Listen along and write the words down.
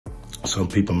Some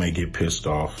people may get pissed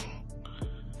off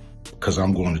because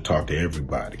I'm going to talk to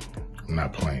everybody. I'm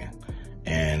not playing.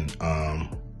 And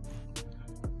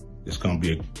it's gonna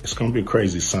be a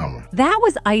crazy summer. That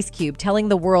was Ice Cube telling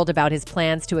the world about his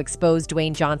plans to expose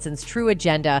Dwayne Johnson's true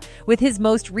agenda with his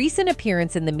most recent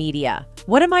appearance in the media.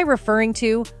 What am I referring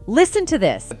to? Listen to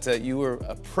this. You were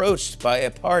approached by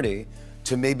a party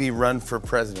to maybe run for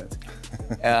president,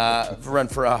 run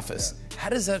for office. How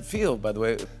does that feel, by the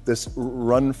way? This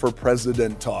run for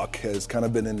president talk has kind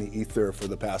of been in the ether for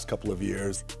the past couple of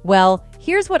years. Well,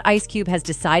 here's what Ice Cube has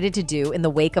decided to do in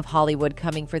the wake of Hollywood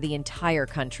coming for the entire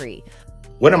country.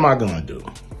 What am I gonna do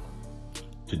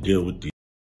to deal with these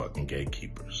fucking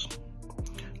gatekeepers?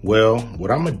 Well, what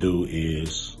I'm gonna do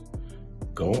is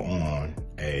go on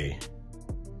a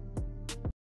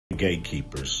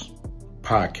gatekeepers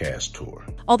podcast tour.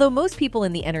 Although most people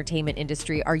in the entertainment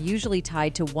industry are usually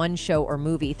tied to one show or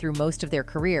movie through most of their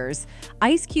careers,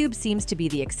 Ice Cube seems to be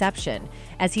the exception,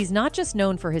 as he's not just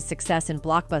known for his success in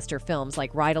blockbuster films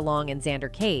like Ride Along and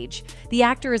Xander Cage. The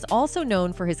actor is also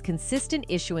known for his consistent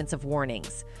issuance of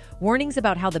warnings. Warnings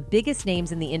about how the biggest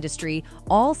names in the industry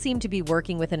all seem to be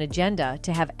working with an agenda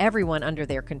to have everyone under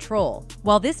their control.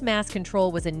 While this mass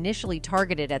control was initially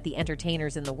targeted at the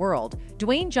entertainers in the world,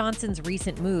 Dwayne Johnson's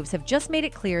recent moves have just made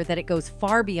it clear that it goes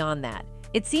far beyond that.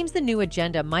 It seems the new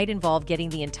agenda might involve getting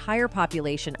the entire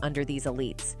population under these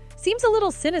elites. Seems a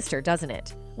little sinister, doesn't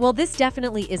it? Well, this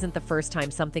definitely isn't the first time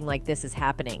something like this is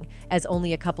happening, as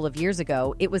only a couple of years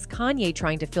ago, it was Kanye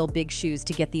trying to fill big shoes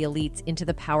to get the elites into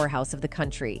the powerhouse of the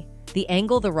country. The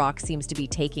angle The Rock seems to be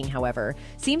taking, however,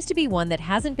 seems to be one that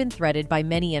hasn't been threaded by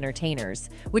many entertainers,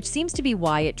 which seems to be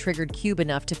why it triggered Cube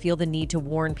enough to feel the need to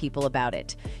warn people about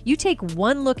it. You take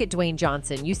one look at Dwayne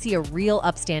Johnson, you see a real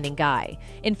upstanding guy.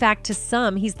 In fact, to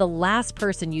some, he's the last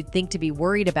person you'd think to be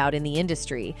worried about in the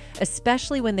industry,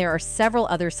 especially when there are several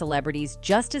other celebrities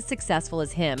just as successful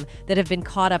as him that have been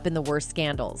caught up in the worst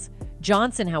scandals.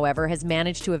 Johnson, however, has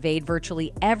managed to evade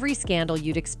virtually every scandal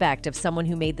you'd expect of someone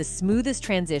who made the smoothest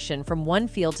transition from one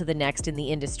field to the next in the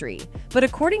industry. But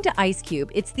according to Ice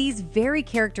Cube, it's these very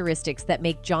characteristics that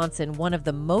make Johnson one of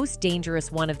the most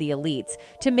dangerous one of the elites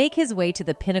to make his way to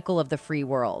the pinnacle of the free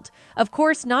world. Of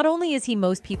course, not only is he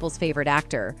most people's favorite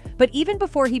actor, but even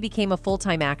before he became a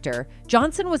full-time actor,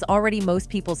 Johnson was already most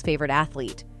people's favorite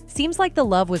athlete. Seems like the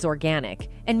love was organic,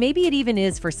 and maybe it even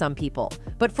is for some people.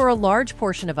 But for a large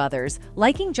portion of others,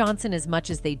 liking Johnson as much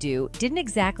as they do didn't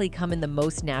exactly come in the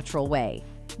most natural way.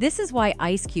 This is why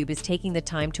Ice Cube is taking the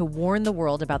time to warn the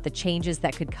world about the changes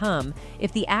that could come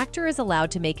if the actor is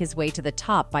allowed to make his way to the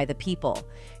top by the people.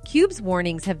 Cube's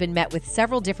warnings have been met with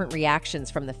several different reactions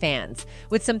from the fans,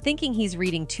 with some thinking he's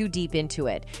reading too deep into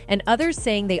it, and others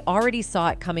saying they already saw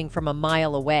it coming from a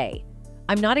mile away.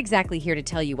 I'm not exactly here to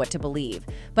tell you what to believe,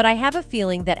 but I have a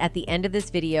feeling that at the end of this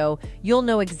video, you'll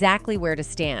know exactly where to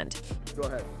stand. Go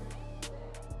ahead.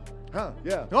 Huh,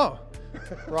 yeah. Oh,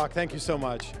 Rock, thank you so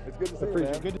much. It's good to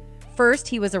see you, man. First,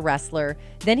 he was a wrestler,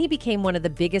 then he became one of the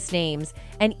biggest names,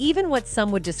 and even what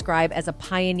some would describe as a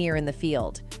pioneer in the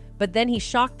field. But then he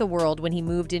shocked the world when he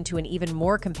moved into an even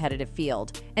more competitive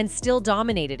field, and still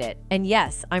dominated it. And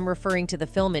yes, I'm referring to the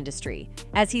film industry,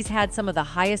 as he's had some of the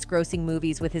highest grossing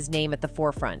movies with his name at the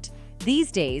forefront.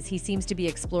 These days, he seems to be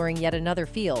exploring yet another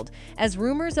field, as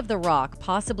rumors of The Rock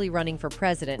possibly running for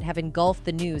president have engulfed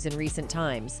the news in recent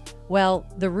times. Well,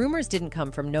 the rumors didn't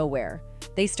come from nowhere.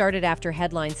 They started after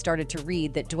headlines started to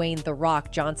read that Dwayne "The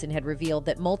Rock" Johnson had revealed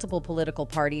that multiple political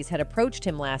parties had approached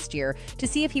him last year to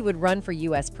see if he would run for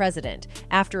U.S. president,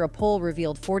 after a poll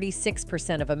revealed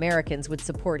 46% of Americans would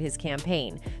support his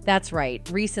campaign. That's right,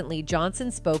 recently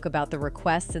Johnson spoke about the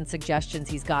requests and suggestions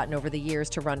he's gotten over the years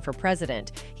to run for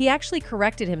president. He actually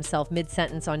corrected himself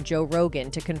mid-sentence on Joe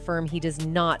Rogan to confirm he does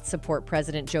not support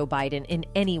President Joe Biden in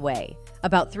any way.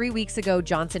 About 3 weeks ago,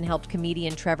 Johnson helped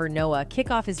comedian Trevor Noah kick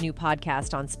off his new podcast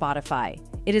on Spotify.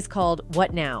 It is called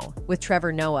What Now? With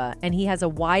Trevor Noah, and he has a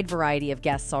wide variety of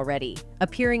guests already.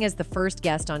 Appearing as the first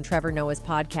guest on Trevor Noah's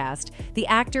podcast, the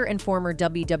actor and former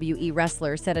WWE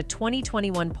wrestler said a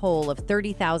 2021 poll of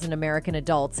 30,000 American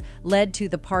adults led to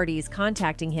the parties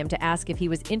contacting him to ask if he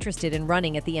was interested in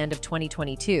running at the end of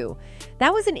 2022.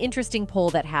 That was an interesting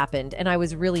poll that happened, and I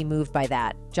was really moved by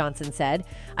that, Johnson said.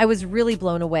 I was really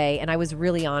blown away, and I was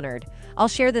really honored. I'll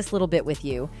share this little bit with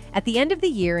you. At the end of the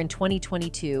year in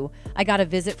 2022, I got a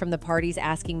visit from the parties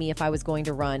asking me if I was going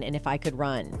to run and if I could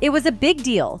run. It was a big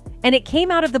deal, and it came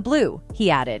out of the blue,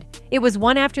 he added. It was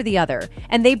one after the other,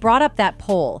 and they brought up that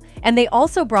poll, and they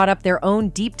also brought up their own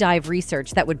deep dive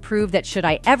research that would prove that should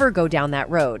I ever go down that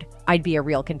road, I'd be a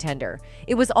real contender.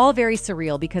 It was all very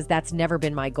surreal because that's never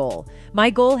been my goal. My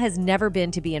goal has never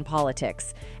been to be in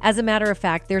politics. As a matter of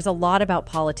fact, there's a lot about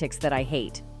politics that I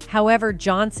hate. However,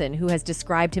 Johnson, who has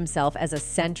described himself as a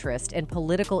centrist and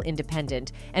political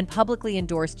independent and publicly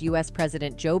endorsed U.S.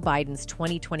 President Joe Biden's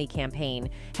 2020 campaign,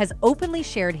 has openly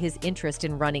shared his interest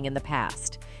in running in the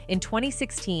past. In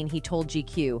 2016, he told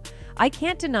GQ, "I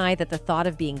can't deny that the thought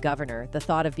of being governor, the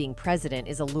thought of being president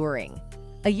is alluring."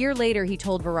 A year later, he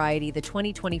told Variety the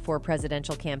 2024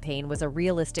 presidential campaign was a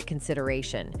realistic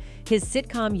consideration. His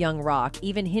sitcom Young Rock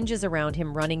even hinges around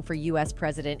him running for U.S.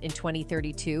 president in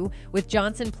 2032, with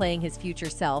Johnson playing his future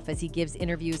self as he gives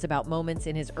interviews about moments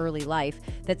in his early life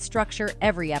that structure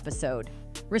every episode.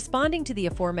 Responding to the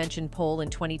aforementioned poll in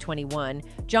 2021,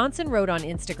 Johnson wrote on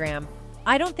Instagram,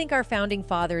 "I don't think our founding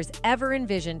fathers ever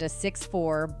envisioned a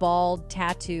 6'4", bald,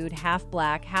 tattooed,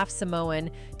 half-black, half-Samoan,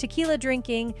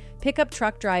 tequila-drinking, pickup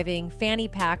truck driving, fanny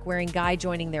pack wearing guy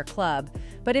joining their club.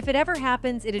 But if it ever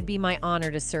happens, it'd be my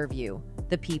honor to serve you,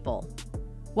 the people."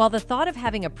 While the thought of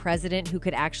having a president who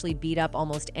could actually beat up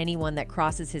almost anyone that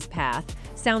crosses his path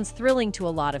sounds thrilling to a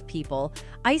lot of people,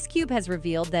 Ice Cube has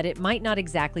revealed that it might not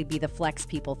exactly be the flex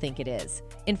people think it is.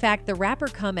 In fact, the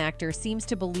rapper-cum-actor seems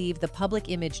to believe the public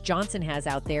image Johnson has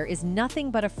out there is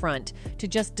nothing but a front to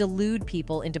just delude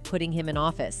people into putting him in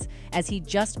office, as he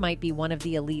just might be one of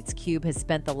the elites Cube has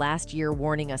spent the last year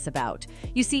warning us about.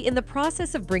 You see, in the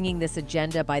process of bringing this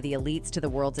agenda by the elites to the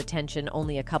world's attention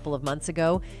only a couple of months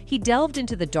ago, he delved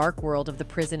into the dark world of the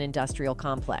prison industrial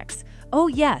complex. Oh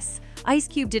yes, Ice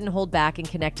Cube didn't hold back and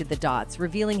connected the dots,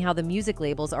 revealing how the music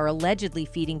labels are allegedly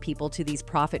feeding people to these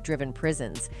profit-driven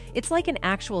prisons. It's like an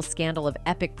actual scandal of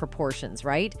epic proportions,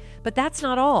 right? But that's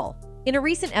not all. In a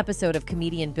recent episode of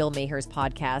comedian Bill Maher's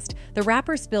podcast, the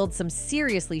rapper spilled some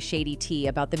seriously shady tea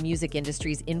about the music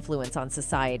industry's influence on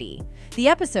society. The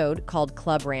episode, called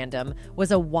Club Random,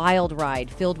 was a wild ride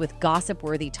filled with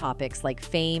gossip-worthy topics like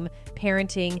fame,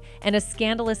 parenting, and a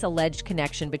scandalous alleged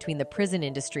connection between the prison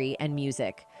industry and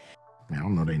music. I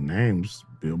don't know their names,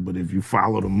 Bill, but if you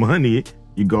follow the money,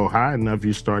 you go high enough,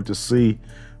 you start to see,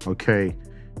 okay,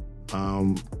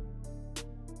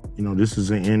 this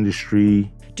is an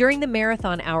industry. During the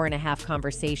marathon hour-and-a-half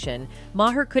conversation,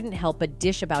 Maher couldn't help but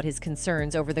dish about his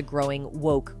concerns over the growing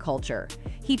woke culture.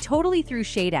 He totally threw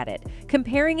shade at it,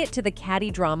 comparing it to the catty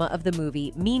drama of the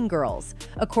movie Mean Girls.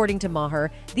 According to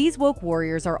Maher, these woke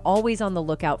warriors are always on the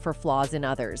lookout for flaws in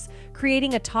others,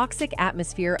 creating a toxic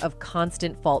atmosphere of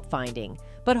constant fault-finding.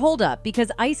 But hold up,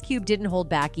 because Ice Cube didn't hold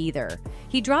back either.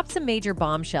 He dropped some major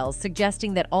bombshells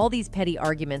suggesting that all these petty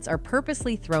arguments are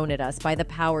purposely thrown at us by the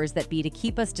powers that be to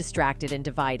keep us distracted and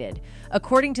divided.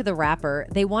 According to the rapper,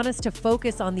 they want us to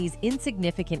focus on these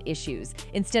insignificant issues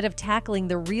instead of tackling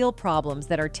the real problems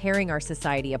that are tearing our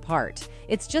society apart.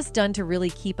 It's just done to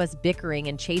really keep us bickering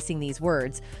and chasing these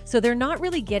words, so they're not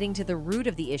really getting to the root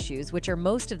of the issues, which are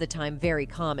most of the time very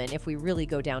common if we really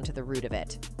go down to the root of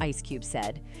it, Ice Cube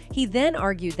said. He then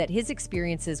argued that his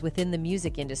experiences within the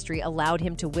music industry allowed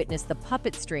him to witness the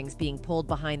puppet strings being pulled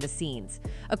behind the scenes.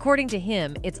 According to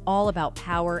him, it's all about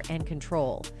power and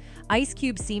control. Ice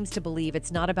Cube seems to believe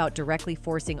it's not about directly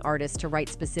forcing artists to write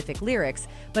specific lyrics,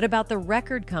 but about the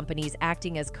record companies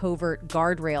acting as covert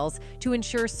guardrails to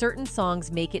ensure certain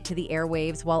songs make it to the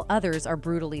airwaves while others are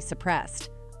brutally suppressed.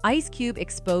 Ice Cube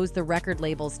exposed the record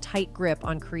label's tight grip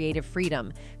on creative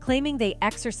freedom, claiming they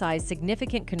exercise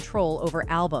significant control over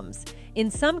albums. In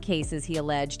some cases, he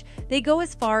alleged, they go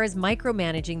as far as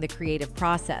micromanaging the creative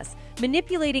process,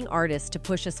 manipulating artists to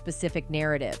push a specific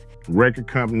narrative. Record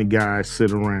company guys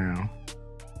sit around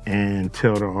and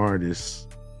tell the artists,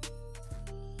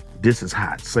 this is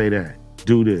hot, say that,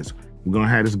 do this. We're gonna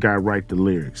have this guy write the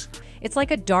lyrics. It's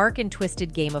like a dark and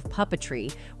twisted game of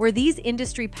puppetry, where these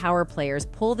industry power players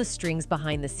pull the strings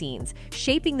behind the scenes,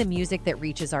 shaping the music that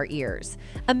reaches our ears.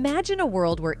 Imagine a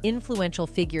world where influential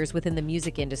figures within the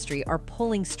music industry are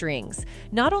pulling strings,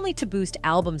 not only to boost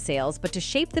album sales, but to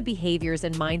shape the behaviors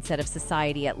and mindset of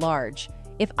society at large.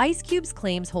 If Ice Cube's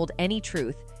claims hold any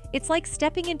truth, it's like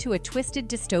stepping into a twisted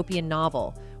dystopian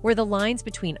novel, where the lines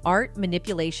between art,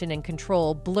 manipulation, and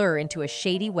control blur into a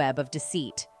shady web of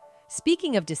deceit.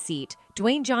 Speaking of deceit,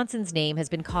 Dwayne Johnson's name has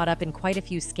been caught up in quite a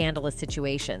few scandalous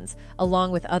situations,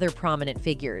 along with other prominent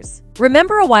figures.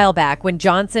 Remember a while back when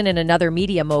Johnson and another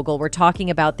media mogul were talking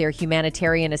about their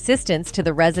humanitarian assistance to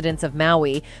the residents of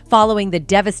Maui following the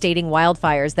devastating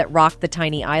wildfires that rocked the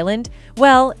tiny island?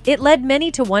 Well, it led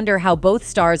many to wonder how both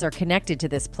stars are connected to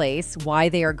this place, why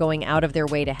they are going out of their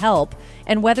way to help,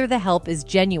 and whether the help is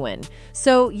genuine.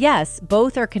 So yes,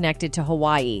 both are connected to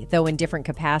Hawaii, though in different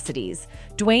capacities.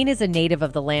 Dwayne is a native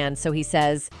of the land, so he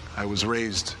says, I was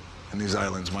raised in these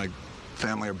islands. My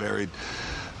family are buried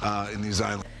in these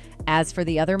islands. As for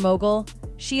the other mogul,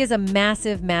 she is a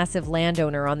massive, massive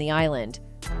landowner on the island.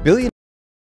 Billionaire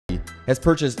has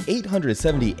purchased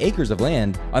 870 acres of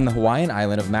land on the Hawaiian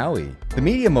island of Maui. The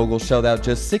media mogul shelled out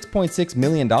just $6.6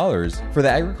 million for the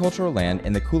agricultural land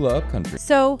in the Kula upcountry.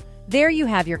 So there you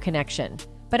have your connection.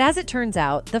 But as it turns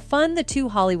out, the fund the two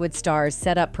Hollywood stars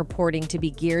set up purporting to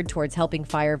be geared towards helping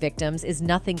fire victims is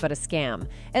nothing but a scam.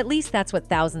 At least that's what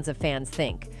thousands of fans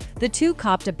think. The two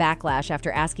copped a backlash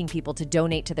after asking people to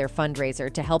donate to their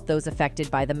fundraiser to help those affected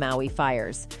by the Maui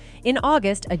fires. In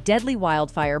August, a deadly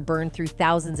wildfire burned through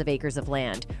thousands of acres of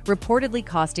land, reportedly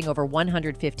costing over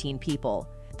 115 people.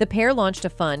 The pair launched a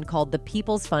fund called the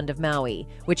People's Fund of Maui,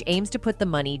 which aims to put the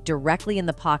money directly in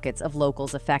the pockets of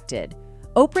locals affected.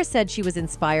 Oprah said she was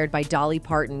inspired by Dolly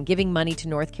Parton giving money to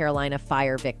North Carolina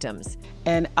fire victims.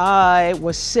 And I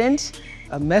was sent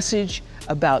a message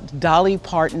about Dolly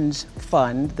Parton's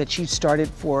fund that she started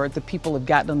for the people of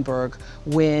Gatlinburg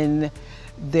when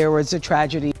there was a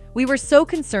tragedy. We were so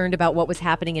concerned about what was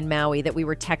happening in Maui that we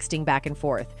were texting back and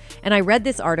forth. And I read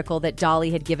this article that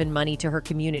Dolly had given money to her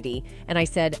community, and I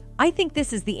said, I think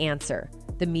this is the answer,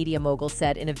 the media mogul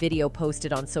said in a video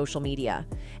posted on social media.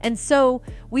 And so,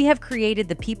 we have created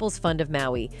the People's Fund of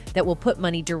Maui that will put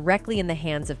money directly in the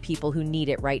hands of people who need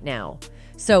it right now.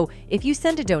 So, if you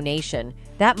send a donation,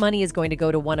 that money is going to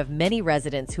go to one of many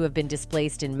residents who have been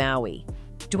displaced in Maui.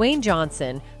 Dwayne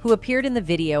Johnson, who appeared in the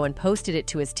video and posted it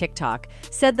to his TikTok,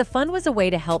 said the fund was a way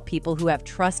to help people who have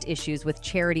trust issues with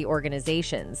charity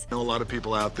organizations. I know a lot of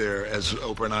people out there, as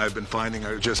Oprah and I have been finding,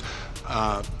 are just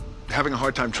having a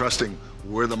hard time trusting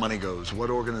where the money goes. What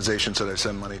organizations should I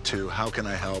send money to? How can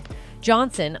I help?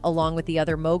 Johnson, along with the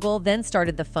other mogul, then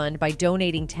started the fund by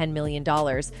donating $10 million,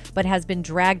 but has been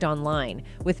dragged online,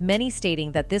 with many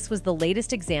stating that this was the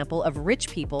latest example of rich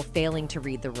people failing to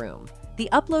read the room. The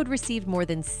upload received more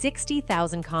than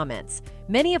 60,000 comments,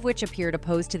 many of which appeared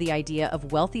opposed to the idea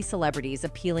of wealthy celebrities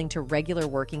appealing to regular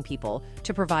working people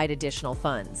to provide additional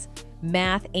funds.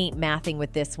 Math ain't mathing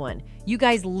with this one. You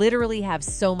guys literally have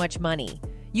so much money.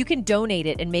 You can donate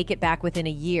it and make it back within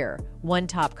a year, one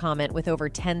top comment with over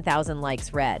 10,000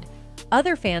 likes read.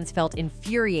 Other fans felt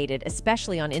infuriated,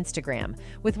 especially on Instagram,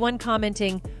 with one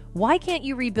commenting, "Why can't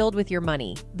you rebuild with your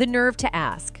money? The nerve to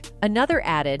ask." Another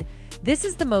added, "This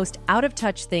is the most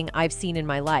out-of-touch thing I've seen in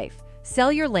my life. Sell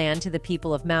your land to the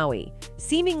people of Maui,"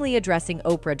 seemingly addressing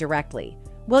Oprah directly.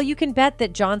 Well, you can bet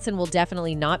that Johnson will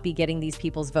definitely not be getting these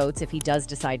people's votes if he does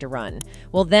decide to run.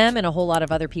 Well, them and a whole lot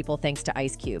of other people thanks to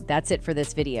Ice Cube. That's it for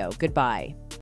this video. Goodbye.